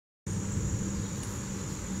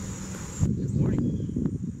Good morning.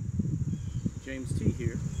 James T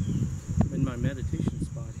here. I'm in my meditation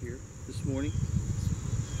spot here this morning.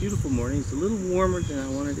 Beautiful morning. It's a little warmer than I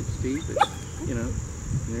wanted it to be, but you know,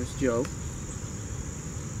 there's Joe.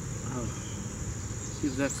 He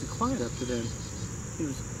was actually quiet up to then. He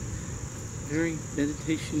was very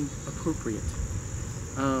meditation appropriate.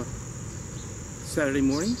 Saturday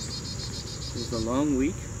morning. It was a long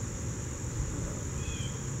week.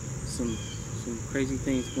 Some crazy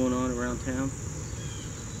things going on around town.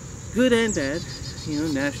 Good and bad. You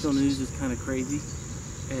know, national news is kind of crazy,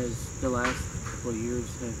 as the last couple of years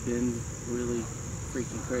have been really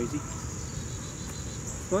freaking crazy.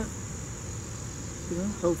 But you know,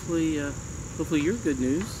 hopefully your good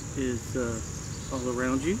news is all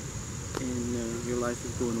around you, and your life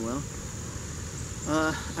is going well.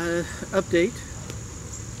 Update.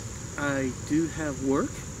 I do have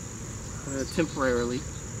work temporarily,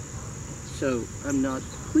 so I'm not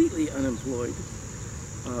completely unemployed.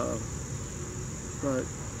 But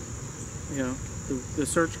you know, the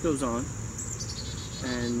search goes on,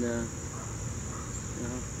 and you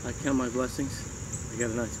know, I count my blessings. I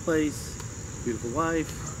got a nice place, beautiful wife,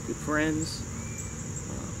 good friends,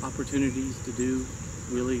 opportunities to do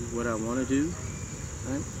really what I want to do.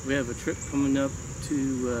 Right? We have a trip coming up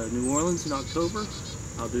to New Orleans in October.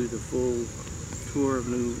 I'll do the full tour of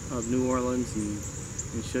New Orleans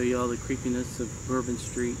and show you all the creepiness of Bourbon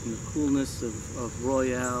Street and the coolness of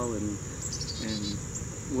Royale and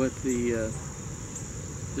what the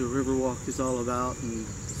Riverwalk is all about, and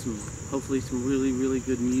hopefully some really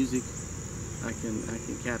good music I can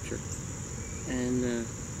capture. And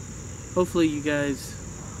hopefully you guys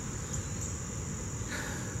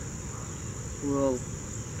will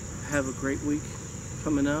have a great week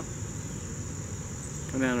coming up.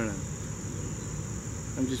 And I don't know.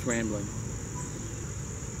 I'm just rambling.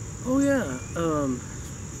 Oh yeah,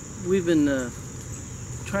 we've been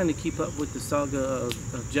trying to keep up with the saga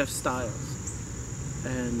of Jeff Styles,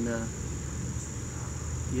 and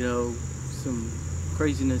you know, some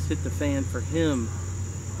craziness hit the fan for him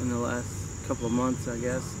in the last couple of months, I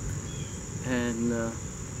guess, and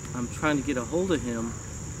I'm trying to get a hold of him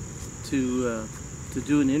to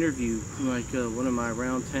do an interview, like one of my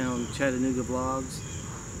around town Chattanooga blogs,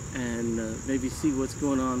 and maybe see what's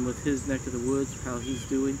going on with his neck of the woods, how he's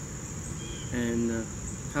doing, and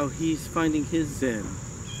how he's finding his zen,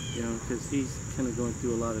 you know, because he's kind of going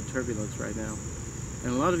through a lot of turbulence right now.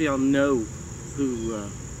 And a lot of y'all know who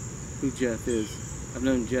Jeff is. I've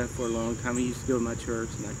known Jeff for a long time. He used to go to my church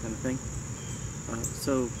and that kind of thing.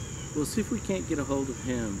 So we'll see if we can't get a hold of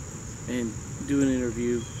him and do an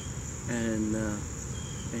interview, and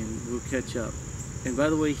we'll catch up. And by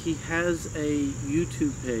the way, he has a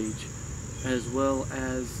YouTube page as well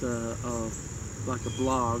as like a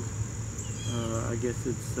blog. I guess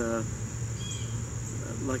it's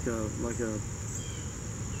like a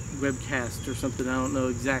webcast or something. I don't know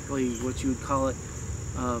exactly what you would call it,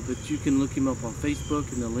 but you can look him up on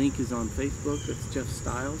Facebook, and the link is on Facebook. It's Jeff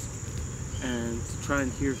Styles, and to try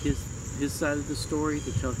and hear his side of the story,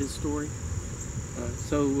 to tell his story.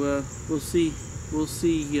 So we'll see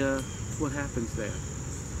what happens there.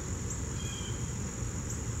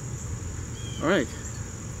 All right,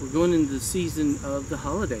 we're going into the season of the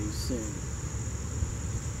holidays soon,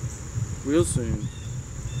 real soon.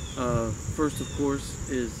 First, of course,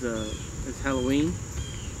 is Halloween.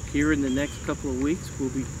 Here in the next couple of weeks, we'll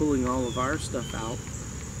be pulling all of our stuff out.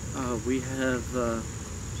 We have a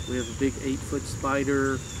big 8-foot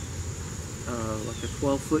spider, like a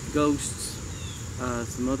 12-foot ghost,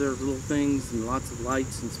 some other little things, and lots of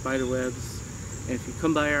lights and spider webs. And if you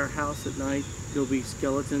come by our house at night, there'll be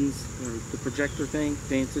skeletons, or the projector thing,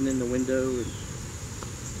 dancing in the window.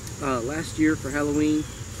 And last year for Halloween,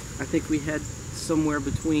 I think we had somewhere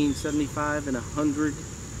between 75 and 100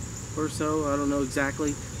 or so. I don't know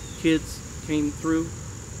exactly. Kids came through,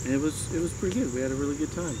 and it was pretty good. We had a really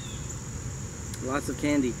good time. Lots of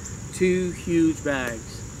candy. 2 huge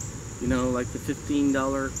bags. You know, like the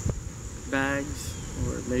 $15 bags,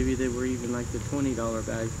 or maybe they were even like the $20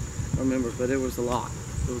 bags. I don't remember, but it was a lot.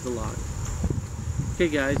 It was a lot. Okay,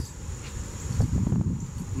 guys.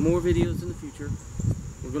 More videos in the future.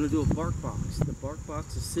 We're going to do a bark box. The bark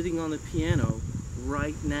box is sitting on the piano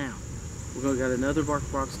right now. We're going to got another bark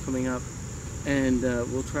box coming up, and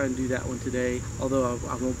we'll try and do that one today. Although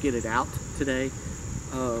I won't get it out today.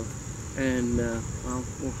 Well,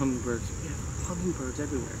 more hummingbirds. We have hummingbirds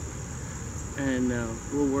everywhere. And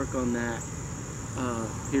we'll work on that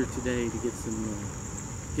here today to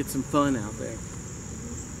get some fun out there.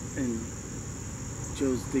 And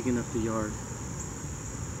Joe's digging up the yard.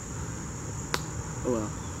 Oh well.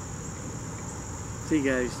 See you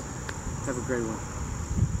guys. Have a great one.